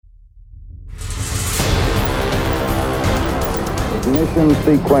Ignition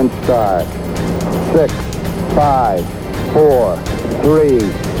sequence start. 6, 5, 4, 3,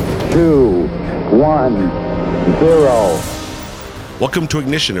 2, 1, 0. Welcome to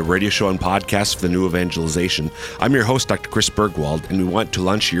Ignition, a radio show and podcast for the new evangelization. I'm your host, Dr. Chris Bergwald, and we want to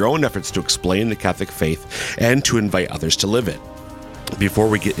launch your own efforts to explain the Catholic faith and to invite others to live it. Before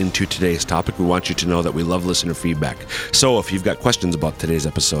we get into today's topic, we want you to know that we love listener feedback. So if you've got questions about today's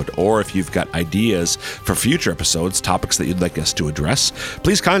episode, or if you've got ideas for future episodes, topics that you'd like us to address,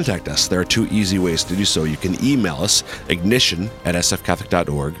 please contact us. There are two easy ways to do so. You can email us,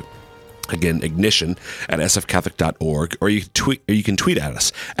 ignition@sfcatholic.org. Again, ignition@sfcatholic.org, or you can tweet at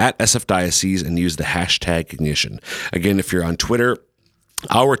us at sfdiocese and use the hashtag ignition. Again, if you're on Twitter,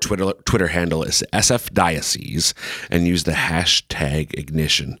 our Twitter handle is sfdiocese and use the hashtag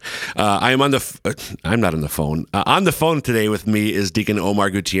ignition. I'm not on the phone. On the phone today with me is Deacon Omar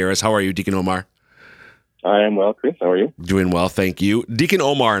Gutierrez. How are you, Deacon Omar? I am well, Chris. How are you? Doing well, thank you. Deacon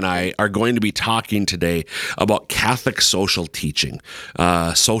Omar and I are going to be talking today about Catholic social teaching,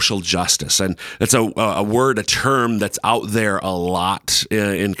 social justice. And that's a word, a term that's out there a lot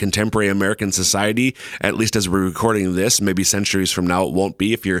in contemporary American society, at least as we're recording this. Maybe centuries from now it won't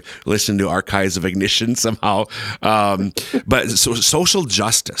be if you're listening to Archives of Ignition somehow. But social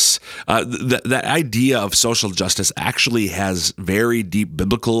justice, that idea of social justice actually has very deep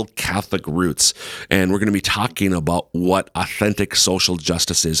biblical Catholic roots. And we're going to be talking about what authentic social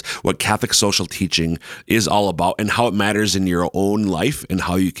justice is, what Catholic social teaching is all about, and how it matters in your own life and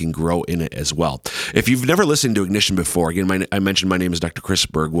how you can grow in it as well. If you've never listened to Ignition before, again, I mentioned my name is Dr. Chris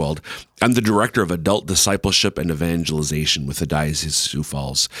Bergwald. I'm the Director of Adult Discipleship and Evangelization with the Diocese of Sioux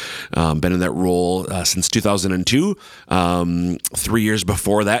Falls. Been in that role since 2002. 3 years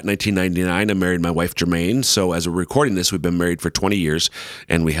before that, 1999, I married my wife, Jermaine. So as we're recording this, we've been married for 20 years,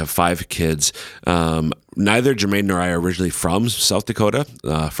 and we have 5 kids. Neither Jermaine nor I are originally from South Dakota,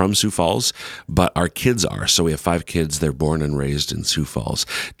 from Sioux Falls, but our kids are. So we have 5 kids. They're born and raised in Sioux Falls.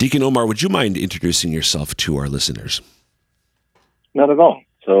 Deacon Omar, would you mind introducing yourself to our listeners? Not at all.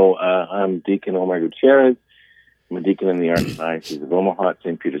 So I'm Deacon Omar Gutierrez. I'm a deacon in the Archdiocese of Omaha at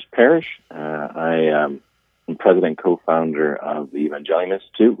St. Peter's Parish. I am president and co-founder of the Evangelium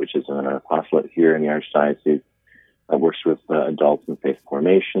Institute, which is an apostolate here in the Archdiocese that works with adults in faith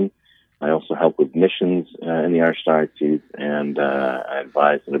formation. I also help with missions in the Archdiocese, and I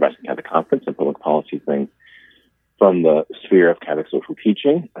advise the Nebraska Catholic Conference and public policy things from the sphere of Catholic social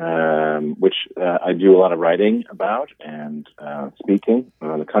teaching, which I do a lot of writing about and speaking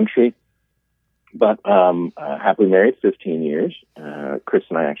around the country. But happily married 15 years. Chris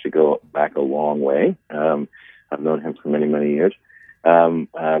and I actually go back a long way. I've known him for many, many years.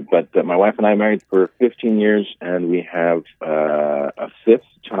 But my wife and I married for 15 years, and we have a 5th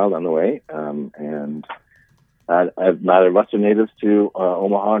child on the way. And neither of us are natives to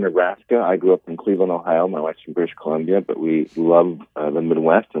Omaha, Nebraska. I grew up in Cleveland, Ohio. My wife's from British Columbia, but we love the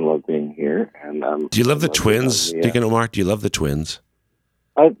Midwest and love being here. And do you love the twins, Deacon Omar? Do you love the twins?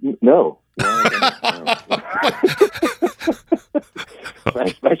 No.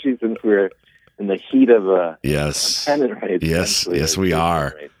 Especially since we're in the heat of a pennant race. Yes, we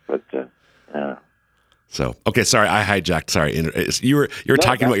are. But so okay, sorry, I hijacked. Sorry, you were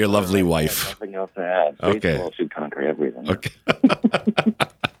talking about your lovely wife. Nothing else to add. Okay, baseball should conquer everything. Okay.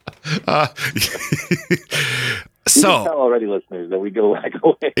 You can tell already, listeners, that we go back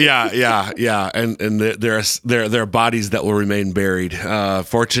away. Yeah, and there are bodies that will remain buried.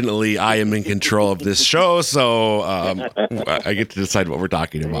 Fortunately, I am in control of this show, so I get to decide what we're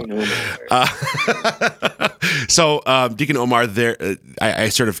talking about. So, Deacon Omar, I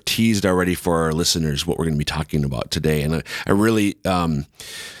sort of teased already for our listeners what we're going to be talking about today, and I really.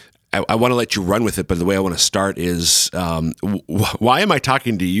 I want to let you run with it, but the way I want to start is, why am I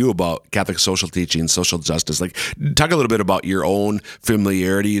talking to you about Catholic social teaching, social justice? Like, talk a little bit about your own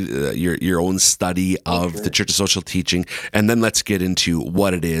familiarity, your own study of the Church of Social Teaching, and then let's get into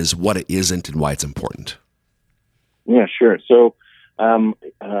what it is, what it isn't, and why it's important. Yeah, sure. So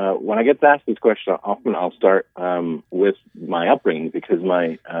when I get asked this question, often I'll start with my upbringing, because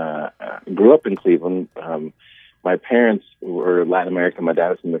I grew up in Cleveland. My parents were Latin American. My dad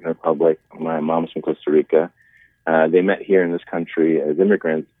was from the Dominican Republic. My mom's from Costa Rica. They met here in this country as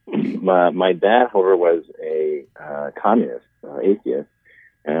immigrants. My dad, however, was a communist, atheist,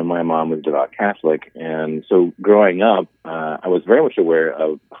 and my mom was devout Catholic. And so growing up, I was very much aware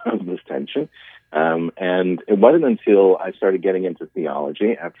of this tension. And it wasn't until I started getting into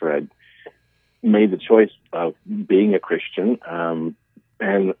theology, after I'd made the choice of being a Christian, and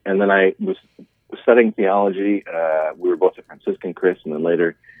then I was studying theology. We were both at Franciscan Chris, and then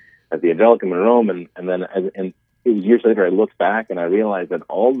later at the Angelicum in Rome, and then it was years later I looked back and I realized that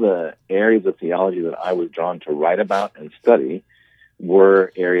all the areas of theology that I was drawn to write about and study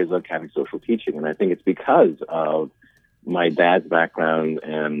were areas of Catholic social teaching. And I think it's because of my dad's background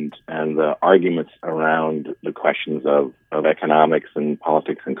and the arguments around the questions of economics and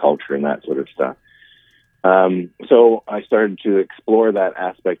politics and culture and that sort of stuff. So I started to explore that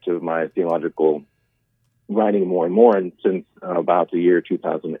aspect of my theological writing more and more. And since about the year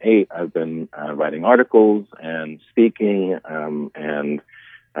 2008, I've been writing articles and speaking. And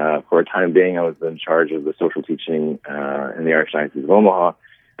for a time being, I was in charge of the social teaching in the Archdiocese of Omaha.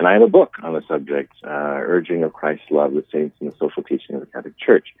 And I have a book on the subject, Urging of Christ's Love, the Saints and the Social Teaching of the Catholic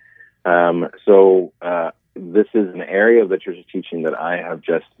Church. So this is an area of the Church's teaching that I have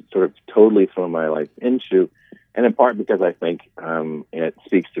just sort of totally thrown my life into, and in part because I think it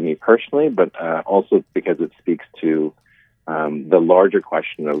speaks to me personally, but also because it speaks to the larger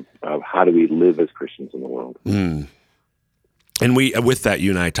question of how do we live as Christians in the world. Mm. And with that, you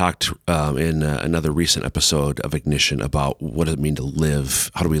and I talked in another recent episode of Ignition about what does it mean to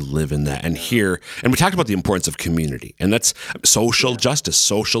live? How do we live in that? And we talked about the importance of community, and that's social justice,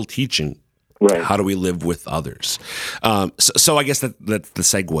 social teaching. Right. How do we live with others? So I guess that's the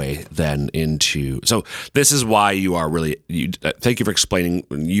segue then into. So this is why you are really. Thank you for explaining.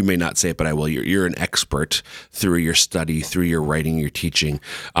 You may not say it, but I will. You're an expert through your study, through your writing, your teaching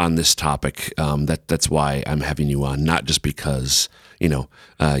on this topic. That's why I'm having you on, not just because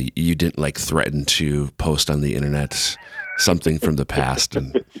you didn't threaten to post on the internet something from the past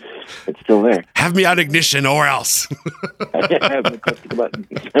and. It's still there. Have me on Ignition or else.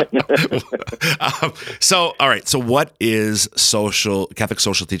 So, all right. So what is Catholic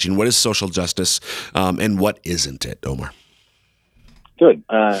social teaching? What is social justice? And what isn't it, Omar? Good.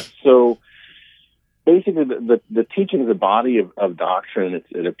 So basically the teaching is a body of doctrine.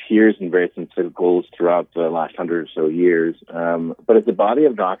 It appears in various encyclicals throughout the last 100 or so years. But it's a body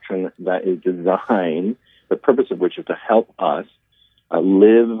of doctrine that is designed, the purpose of which is to help us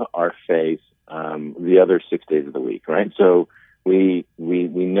live our faith the other 6 days of the week, right? So we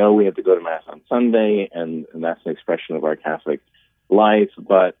know we have to go to Mass on Sunday, and that's an expression of our Catholic life.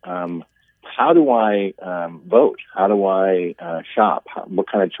 But how do I vote? How do I shop? What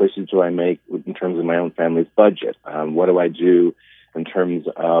kind of choices do I make in terms of my own family's budget? What do I do in terms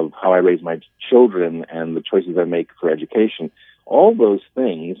of how I raise my children and the choices I make for education? All those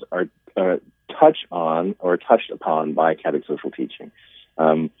things are touched upon by Catholic social teaching.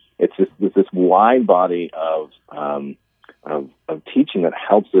 It's this wide body of teaching that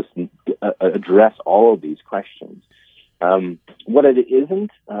helps us address all of these questions. What it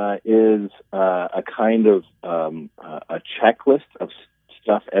isn't is a kind of a checklist of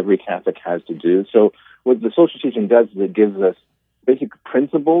stuff every Catholic has to do. So what the social teaching does is it gives us basic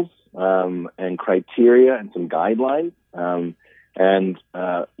principles and criteria and some guidelines. And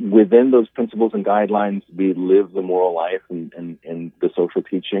within those principles and guidelines, we live the moral life and the social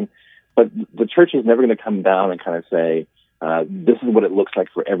teaching. But the Church is never going to come down and kind of say, this is what it looks like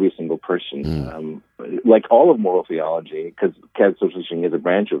for every single person. Like all of moral theology, because Catholic social teaching is a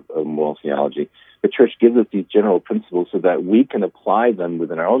branch of moral theology, the Church gives us these general principles so that we can apply them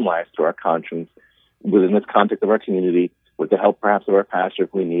within our own lives to our conscience, within this context of our community, with the help perhaps of our pastor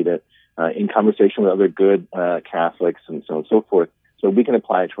if we need it, in conversation with other good Catholics and so on and so forth, so we can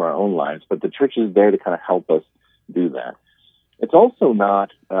apply it to our own lives. But the Church is there to kind of help us do that. It's also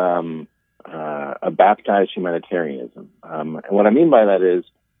not a baptized humanitarianism. And what I mean by that is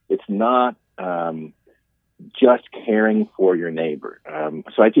it's not just caring for your neighbor.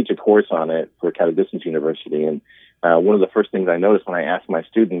 So I teach a course on it for Catholic Distance University, and one of the first things I notice when I ask my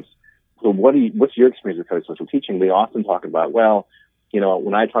students, so what's your experience with Catholic social teaching? They often talk about,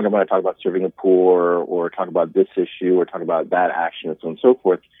 when I talk about serving the poor, or talk about this issue, or talk about that action, and so on and so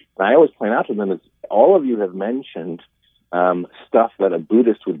forth. And I always point out to them is all of you have mentioned stuff that a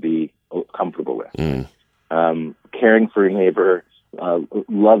Buddhist would be comfortable with. Caring for your neighbor,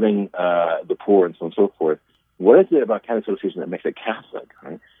 loving the poor, and so on and so forth. What is it about Catholic social teaching that makes it Catholic,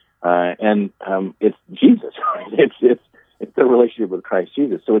 right? And it's Jesus, right? It's the relationship with Christ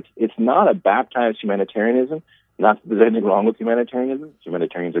Jesus. So it's not a baptized humanitarianism. Not that there's anything wrong with humanitarianism.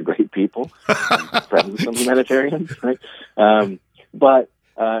 Humanitarians are great people. I'm friends with some humanitarians, right? But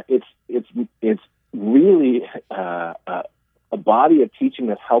it's really a body of teaching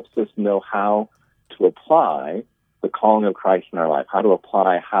that helps us know how to apply the calling of Christ in our life, how to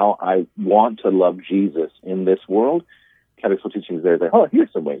apply how I want to love Jesus in this world. Catholic social teaching is there.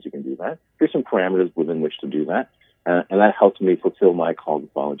 Here's some ways you can do that. Here's some parameters within which to do that. And that helps me fulfill my call to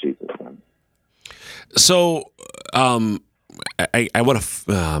follow Jesus. So, I want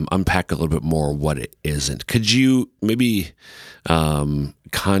to unpack a little bit more what it isn't. Could you maybe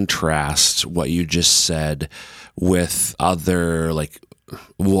contrast what you just said with other like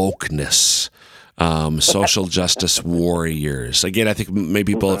wokeness, social justice warriors? Again, I think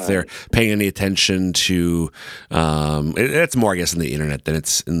maybe people, if they're paying any attention to, it's more, I guess, in the internet than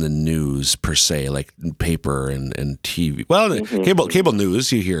it's in the news per se, like paper and TV. Well, cable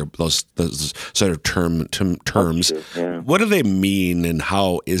news, you hear those sort of terms. Yeah. What do they mean, and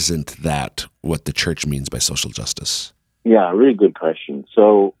how isn't that what the church means by social justice? Yeah, really good question.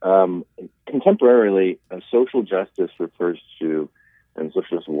 So, contemporarily, social justice refers to, and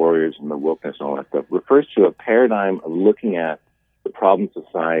social justice warriors and the wokeness and all that stuff, refers to a paradigm of looking at the problem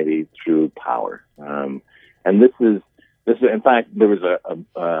society through power. And this is, in fact, there was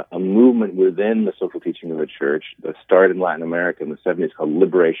a movement within the social teaching of the church that started in Latin America in the 70s called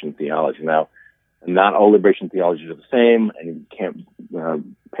liberation theology. Now, not all liberation theologies are the same, and you can't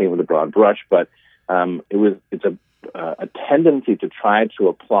paint with a broad brush, but it's a tendency to try to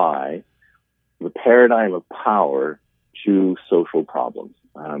apply the paradigm of power to social problems.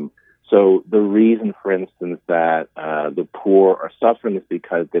 So the reason, for instance, that the poor are suffering is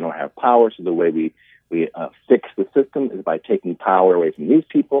because they don't have power. So the way we fix the system is by taking power away from these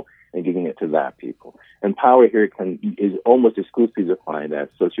people and giving it to that people. And power here is almost exclusively defined as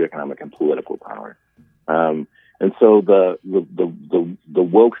socioeconomic and political power. And so the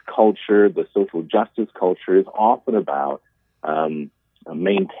woke culture, the social justice culture, is often about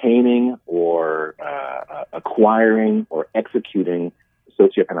maintaining or acquiring or executing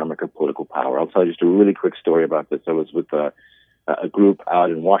socioeconomic or political power. I'll tell you just a really quick story about this. I was with a group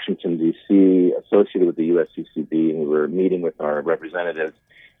out in Washington, D.C., associated with the USCCB, and we were meeting with our representatives.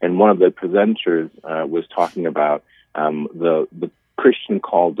 And one of the presenters was talking about the Christian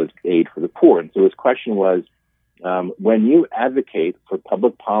call to aid for the poor. And so his question was, when you advocate for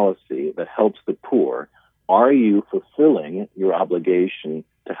public policy that helps the poor, are you fulfilling your obligation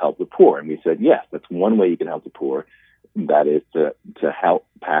to help the poor? And we said, yes, that's one way you can help the poor. That is to help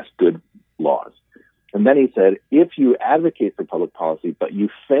pass good laws. And then he said, if you advocate for public policy, but you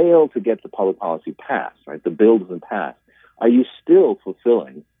fail to get the public policy passed, right, the bill doesn't pass, are you still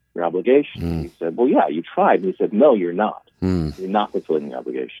fulfilling your obligation? And he said, well, yeah, you tried. And he said, no, you're not. You're not fulfilling the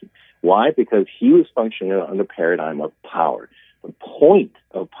obligation. Why? Because he was functioning on the paradigm of power. The point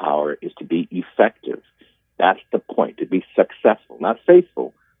of power is to be effective. That's the point, to be successful, not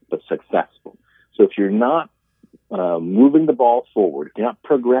faithful, but successful. So if you're not moving the ball forward, if you're not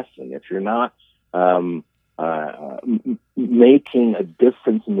progressing, if you're not making a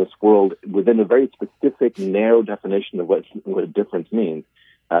difference in this world within a very specific, narrow definition of what a difference means,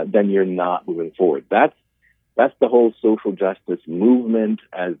 then you're not moving forward. That's the whole social justice movement,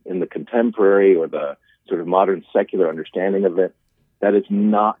 as in the contemporary or the sort of modern secular understanding of it. That is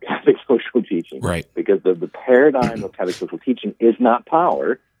not Catholic social teaching, right? Because the paradigm of Catholic social teaching is not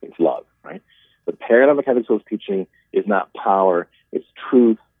power; it's love, right? The paradigm of Catholic social teaching is not power; it's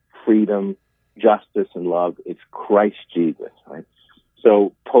truth, freedom, justice, and love. It's Christ Jesus, right?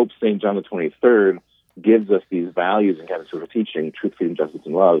 So Pope St. John the 23rd gives us these values in Catholic social teaching: truth, freedom, justice,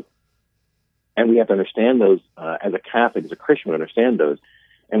 and love. And we have to understand those as a Catholic, as a Christian, we understand those.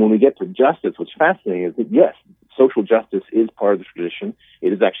 And when we get to justice, what's fascinating is that, yes, social justice is part of the tradition.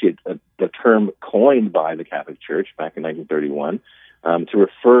 It is actually the term coined by the Catholic Church back in 1931 to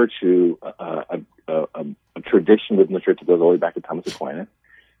refer to a tradition within the Church that goes all the way back to Thomas Aquinas.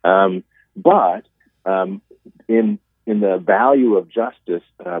 But in the value of justice,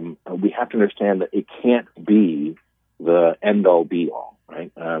 we have to understand that it can't be the end-all, be-all,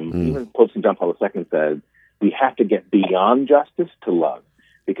 right? Even Pope St. John Paul II said, we have to get beyond justice to love.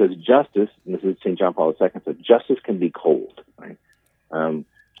 Because justice, and this is St. John Paul II, said justice can be cold, right?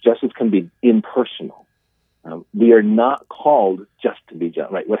 Justice can be impersonal. We are not called just to be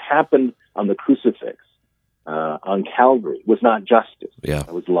just, right? What happened on the crucifix, on Calvary, was not justice. Yeah.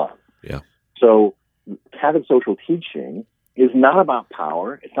 It was love. Yeah. So Catholic social teaching is not about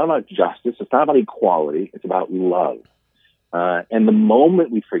power. It's not about justice. It's not about equality. It's about love. And the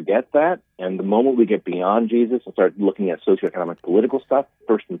moment we forget that, and the moment we get beyond Jesus and start looking at socioeconomic political stuff,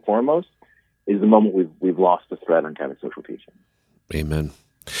 first and foremost, is the moment we've lost the thread on Catholic social teaching. Amen.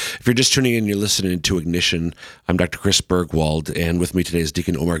 If you're just tuning in, you're listening to Ignition. I'm Dr. Chris Bergwald, and with me today is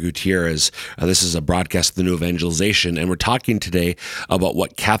Deacon Omar Gutierrez. This is a broadcast of the New Evangelization, and we're talking today about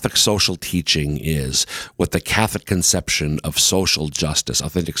what Catholic social teaching is, what the Catholic conception of social justice,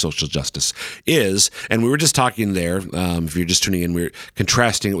 authentic social justice is. And we were just talking there, if you're just tuning in, we're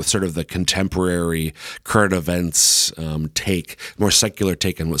contrasting it with sort of the contemporary current events take, more secular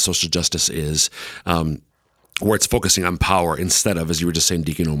take on what social justice is. where it's focusing on power instead of, as you were just saying,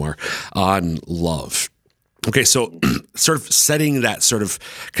 Deacon Omar, on love. Okay, so sort of setting that sort of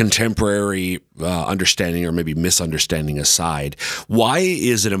contemporary understanding or maybe misunderstanding aside, why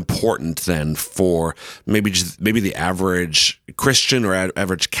is it important then for maybe the average Christian or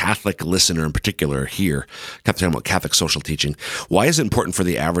average Catholic listener in particular here, talking about Catholic social teaching, why is it important for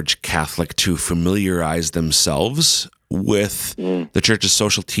the average Catholic to familiarize themselves with the Church's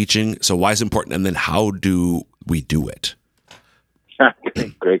social teaching? So why is it important, and then how do we do it?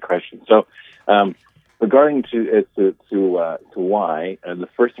 Great question. So, regarding to why, the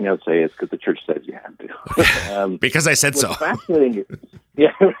first thing I would say is because the Church says you have to. Because I said so. Fascinating.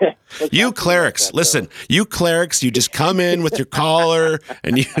 Yeah. You clerics, listen. You clerics, you just come in with your collar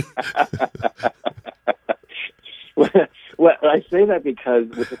and you. Well, I say that because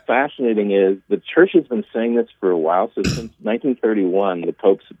what's fascinating is the Church has been saying this for a while. So since 1931, the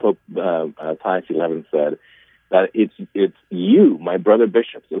Pope Pius XI said that it's you, my brother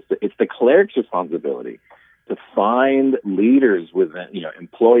bishops. It's the cleric's responsibility to find leaders within,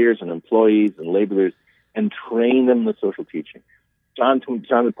 employers and employees and laborers, and train them in the social teaching. Pope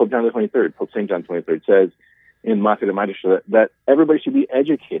John the 23rd says in Mater Democracy that everybody should be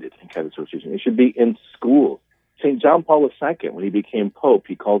educated in Catholic social teaching. It should be in schools. St. John Paul II, when he became Pope,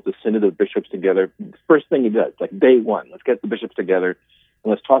 he calls the Synod of Bishops together. First thing he does, like day one, let's get the bishops together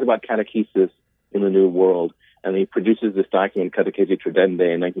and let's talk about catechesis in the New World. And he produces this document, Catechesi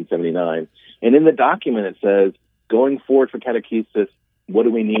Tradendae, in 1979. And in the document it says, going forward for catechesis, what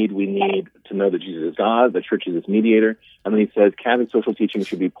do we need? We need to know that Jesus is God, the Church is his mediator. And then he says Catholic social teaching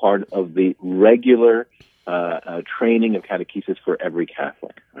should be part of the regular training of catechesis for every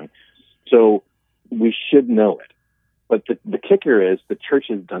Catholic. Right? So we should know it. But the kicker is the Church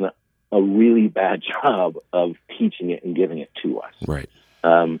has done a really bad job of teaching it and giving it to us. Right.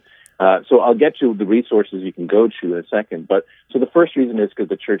 So I'll get to the resources you can go to in a second. But so the first reason is because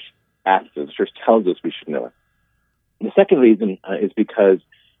the Church asks us, the Church tells us we should know it. The second reason is because,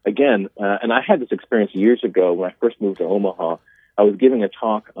 again, and I had this experience years ago when I first moved to Omaha. I was giving a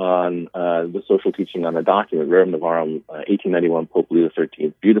talk on the social teaching on a document, Rerum Novarum, 1891, Pope Leo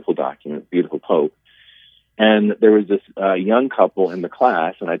XIII, beautiful document, beautiful Pope. And there was this young couple in the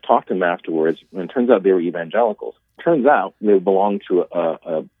class, and I talked to them afterwards, and it turns out they were evangelicals. Turns out they belonged to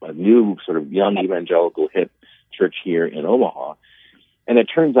a new sort of young evangelical hip church here in Omaha. And it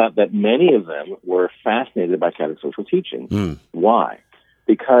turns out that many of them were fascinated by Catholic social teaching. Why?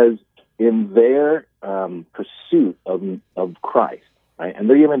 Because in their pursuit of Christ, right, and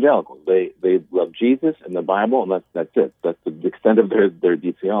they're evangelicals, they love Jesus and the Bible, and that's it. That's the extent of their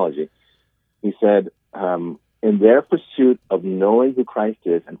deep theology. He said, in their pursuit of knowing who Christ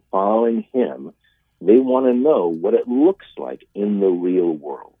is and following him, they want to know what it looks like in the real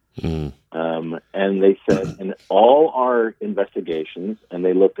world. And they said, in all our investigations, and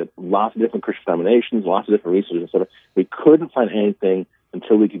they looked at lots of different Christian denominations, lots of different research and stuff, we couldn't find anything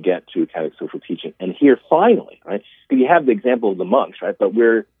until we could get to Catholic social teaching. And here, finally, right, you have the example of the monks, right, but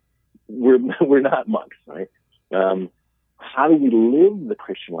we're not monks, right? How do we live the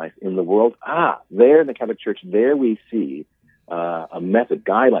Christian life in the world? There in the Catholic Church, there we see a method,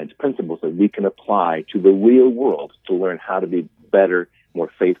 guidelines, principles that we can apply to the real world to learn how to be better, more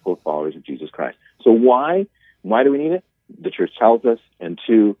faithful followers of Jesus Christ. So why? Why do we need it? The Church tells us. And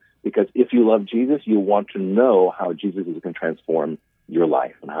two, because if you love Jesus, you want to know how Jesus is going to transform your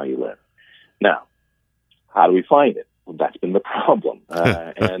life and how you live. Now, how do we find it? Well, that's been the problem.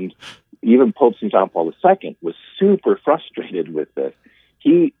 And even Pope St. John Paul II was super frustrated with this.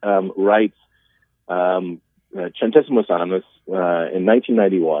 He writes Centesimus Animus in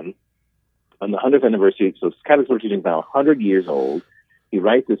 1991, on the 100th anniversary, so Catholic social teaching is now 100 years old. He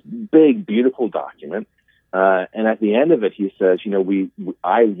writes this big, beautiful document, and at the end of it, he says,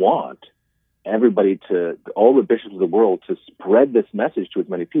 I want everybody all the bishops of the world to spread this message to as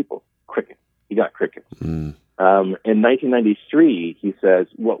many people. Cricket. He got crickets. In 1993, he says,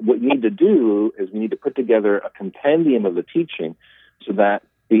 what we need to do is we need to put together a compendium of the teaching so that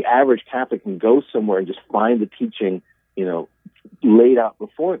the average Catholic can go somewhere and just find the teaching, laid out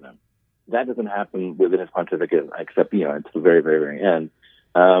before them. That doesn't happen within his pontificate, except, it's the very, very, very end.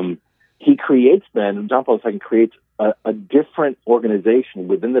 He creates then, John Paul II creates a different organization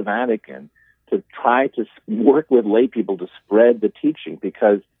within the Vatican to try to work with lay people to spread the teaching,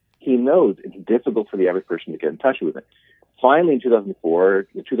 because he knows it's difficult for the average person to get in touch with it. Finally, in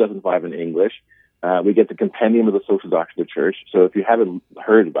 2005 in English, we get the Compendium of the Social Doctrine of the Church. So if you haven't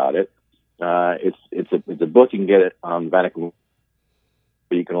heard about it, it's a book. You can get it on Vatican.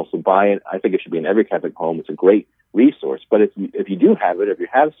 But you can also buy it. I think it should be in every Catholic home. It's a great resource. But if you do have it, if you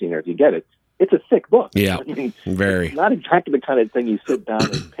have seen it, if you get it, it's a thick book. Yeah, I mean, very. It's not exactly the kind of thing you sit down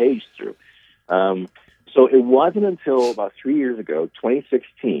and page through. So it wasn't until about 3 years ago,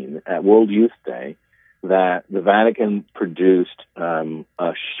 2016, at World Youth Day, that the Vatican produced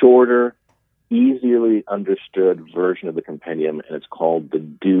a shorter, easily understood version of the compendium, and it's called the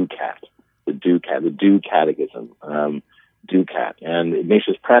DuCat, the Do Catechism, DuCat. And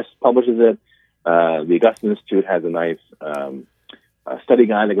Ignatius Press publishes it. The Augustine Institute has a nice study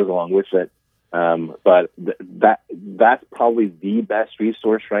guide that goes along with it. But that's probably the best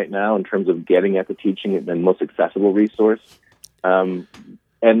resource right now in terms of getting at the teaching and most accessible resource. And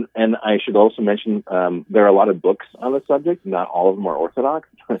I should also mention there are a lot of books on the subject. Not all of them are orthodox.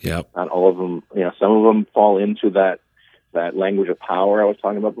 Yep. Not all of them. Some of them fall into that language of power I was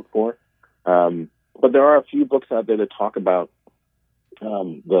talking about before. But there are a few books out there that talk about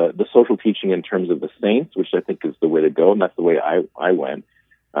the social teaching in terms of the saints, which I think is the way to go, and that's the way I went.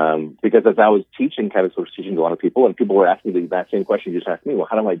 Because as I was teaching Catholic social teaching to a lot of people, and people were asking me that same question you just asked me, well,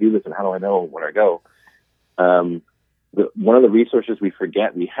 how do I do this, and how do I know where I go? One of the resources we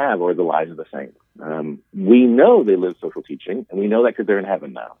forget we have are the lives of the saints. We know they live social teaching, and we know that because they're in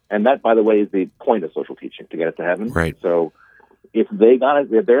heaven now. And that, by the way, is the point of social teaching, to get us to heaven. Right. So if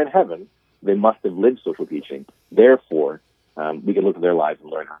they're in heaven, they must have lived social teaching. Therefore, we can look at their lives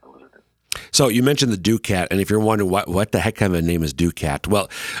and learn how to live it. So you mentioned the DuCat, and if you're wondering what the heck kind of a name is DuCat, well,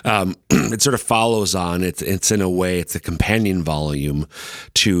 it sort of follows on. It's in a way it's a companion volume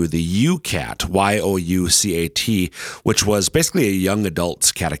to the YOUCAT, YOUCAT, which was basically a young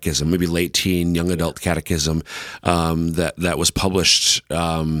adult's catechism, maybe late teen young adult catechism that was published.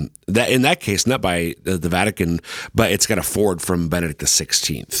 That in that case, not by the Vatican, but it's got a foreword from Benedict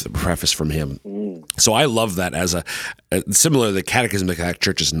XVI, a preface from him. So I love that as a similar. The Catechism of the Catholic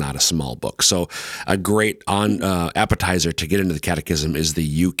Church is not a small book, so a great appetizer to get into the Catechism is the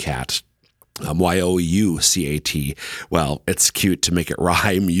YOUCAT. YOUCAT. Well, it's cute to make it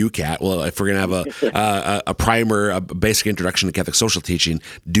rhyme. YOUCAT. Well, if we're gonna have a primer, a basic introduction to Catholic social teaching,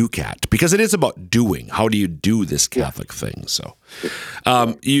 DuCat, because it is about doing. How do you do this Catholic thing? So,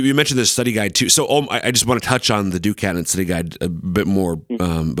 you mentioned the study guide too. So, I just want to touch on the DuCat and study guide a bit more,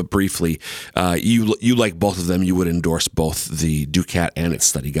 but briefly. You like both of them. You would endorse both the DuCat and its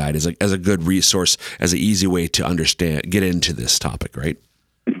study guide as a good resource, as an easy way to get into this topic, right?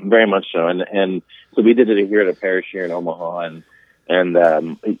 Very much so, and so we did it here at a parish here in Omaha, and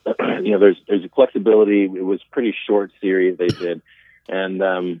there's a flexibility. It was a pretty short series they did, and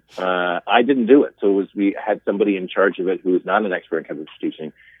I didn't do it. So we had somebody in charge of it who was not an expert in Catholic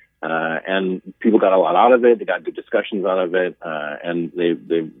teaching, and people got a lot out of it. They got good discussions out of it, and they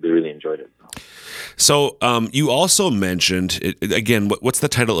really enjoyed it. So you also mentioned again. What's the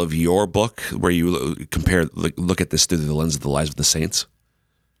title of your book where you look at this through the lens of the lives of the saints?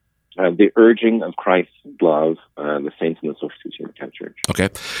 The Urging of Christ's Love, the Saints and the Social Teaching of the Catholic Church. Okay.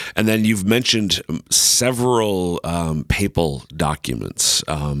 And then you've mentioned several papal documents.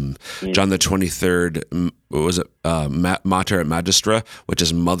 John the 23rd, what was it? Mater et Magistra, which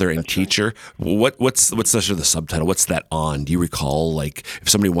is Mother and Teacher. Right. What's the sort of the subtitle? What's that on? Do you recall, like, if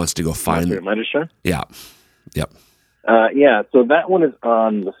somebody wants to go find... Mater et Magistra? Yeah. Yep. So that one is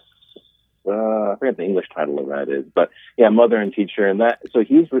on the... I forget the English title of that is, but yeah, Mother and Teacher, and that. So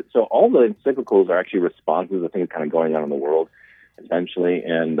all the encyclicals are actually responses. I think it's kind of going on in the world, essentially,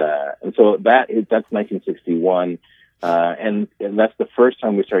 and so that's 1961, and that's the first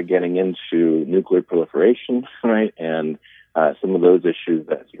time we started getting into nuclear proliferation, right, and some of those issues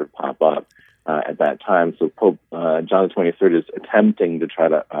that sort of pop up at that time. So Pope John the 23rd is attempting to try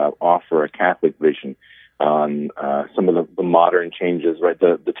to offer a Catholic vision on some of the modern changes, right?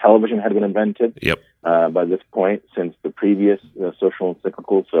 The television had been invented by this point since the previous social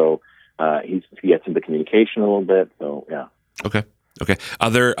encyclical, so he gets into communication a little bit, so yeah. Okay.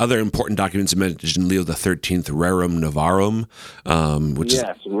 Other important documents you mentioned, Leo the 13th, Rerum Novarum, which is...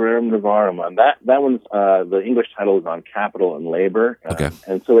 Yes, Rerum Novarum. That one's, the English title is on capital and labor. Okay.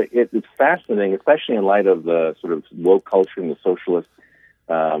 And so it's fascinating, especially in light of the sort of woke culture and the socialist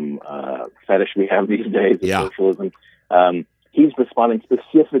fetish we have these days of socialism. He's responding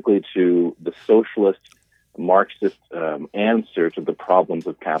specifically to the socialist Marxist answer to the problems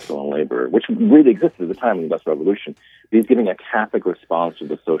of capital and labor, which really existed at the time of the Industrial Revolution. He's giving a Catholic response to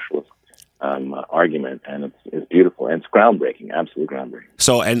the socialist argument, and it's beautiful, and it's groundbreaking, absolutely groundbreaking.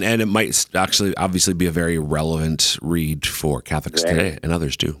 So, and it might actually obviously be a very relevant read for Catholics today, and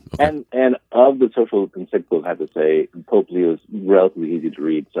others too. Okay. And of the social encyclicals, I have to say, Pope Leo is relatively easy to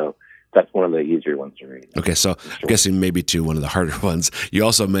read, so that's one of the easier ones to read. Okay, so I'm guessing maybe too one of the harder ones. You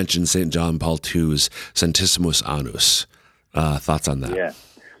also mentioned St. John Paul II's Centesimus Annus. Thoughts on that? Yeah.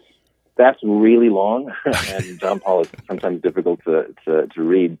 That's really long, and John Paul is sometimes difficult to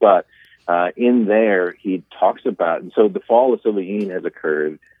read. But in there, he talks about, so the fall of the Soviet Union has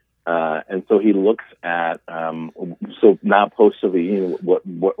occurred, and so he looks at, so now post-Soviet Union,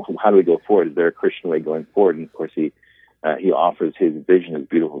 how do we go forward? Is there a Christian way going forward? And of course, he offers his vision, his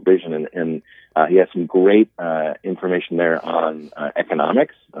beautiful vision, and he has some great information there on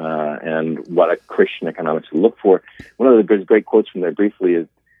economics and what a Christian economics would look for. One of the great quotes from there briefly is,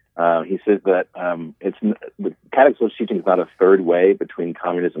 he says that Catholic social teaching is not a third way between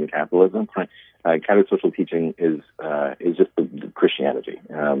communism and capitalism. Right? Catholic social teaching is just the Christianity,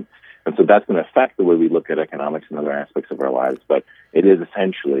 and so that's going to affect the way we look at economics and other aspects of our lives. But it is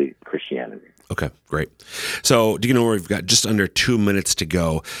essentially Christianity. Okay, great. So, Deacon Omar, we've got just under 2 minutes to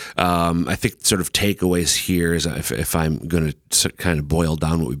go. I think sort of takeaways here is, if I'm going to kind of boil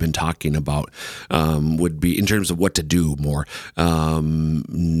down what we've been talking about, would be in terms of what to do more.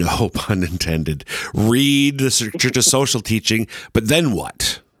 No pun intended. Read the Church of Social Teaching, but then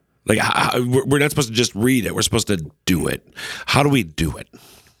what? Like, we're not supposed to just read it. We're supposed to do it. How do we do it?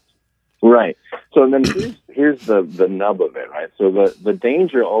 Right. So then here's the nub of it, right? So the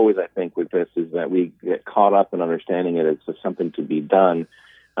danger always, I think, with this is that we get caught up in understanding it as just something to be done,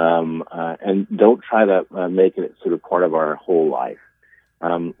 and don't try to make it sort of part of our whole life.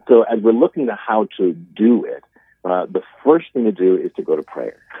 So as we're looking to how to do it, the first thing to do is to go to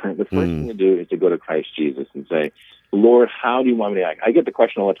prayer. The first thing to do is to go to Christ Jesus and say, Lord, how do you want me to act? I get the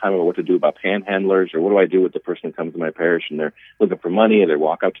question all the time about what to do about panhandlers, or what do I do with the person who comes to my parish and they're looking for money, or they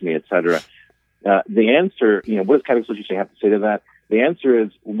walk up to me, etc. The answer, what does Catholic social teaching have to say to that? The answer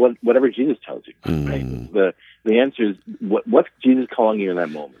is whatever Jesus tells you. Right? The answer is what's Jesus calling you in that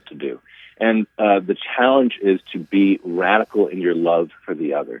moment to do? And the challenge is to be radical in your love for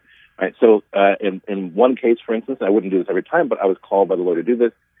the other. Right? So in one case, for instance, I wouldn't do this every time, but I was called by the Lord to do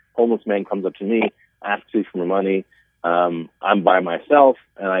this. Homeless man comes up to me, asks me for my money. I'm by myself,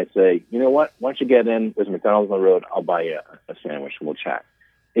 and I say, you know what? Why don't you get in? There's a McDonald's on the road. I'll buy you a sandwich, and we'll chat.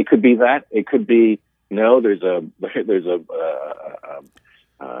 It could be that. It could be, there's a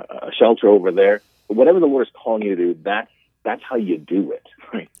shelter over there. But whatever the Lord is calling you to do, that's how you do it.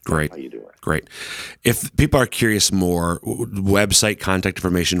 Right? Great. That's how you do it. Great. If people are curious more, website, contact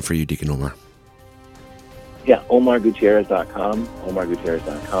information for you, Deacon Omar. Yeah, OmarGutierrez.com.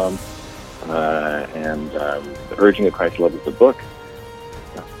 OmarGutierrez.com. And The Urging of Christ's Love is the book.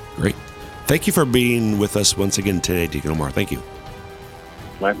 Yeah. Great. Thank you for being with us once again today, Deacon Omar. Thank you.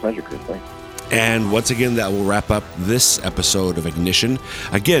 My pleasure, Chris. Thanks. And once again, that will wrap up this episode of Ignition.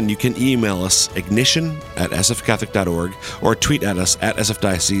 Again, you can email us, ignition@sfcatholic.org, or tweet at us at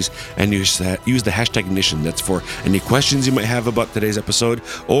sfdiocese, and use the hashtag Ignition. That's for any questions you might have about today's episode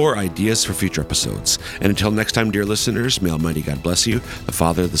or ideas for future episodes. And until next time, dear listeners, may Almighty God bless you, the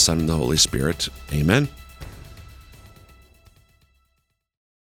Father, the Son, and the Holy Spirit. Amen.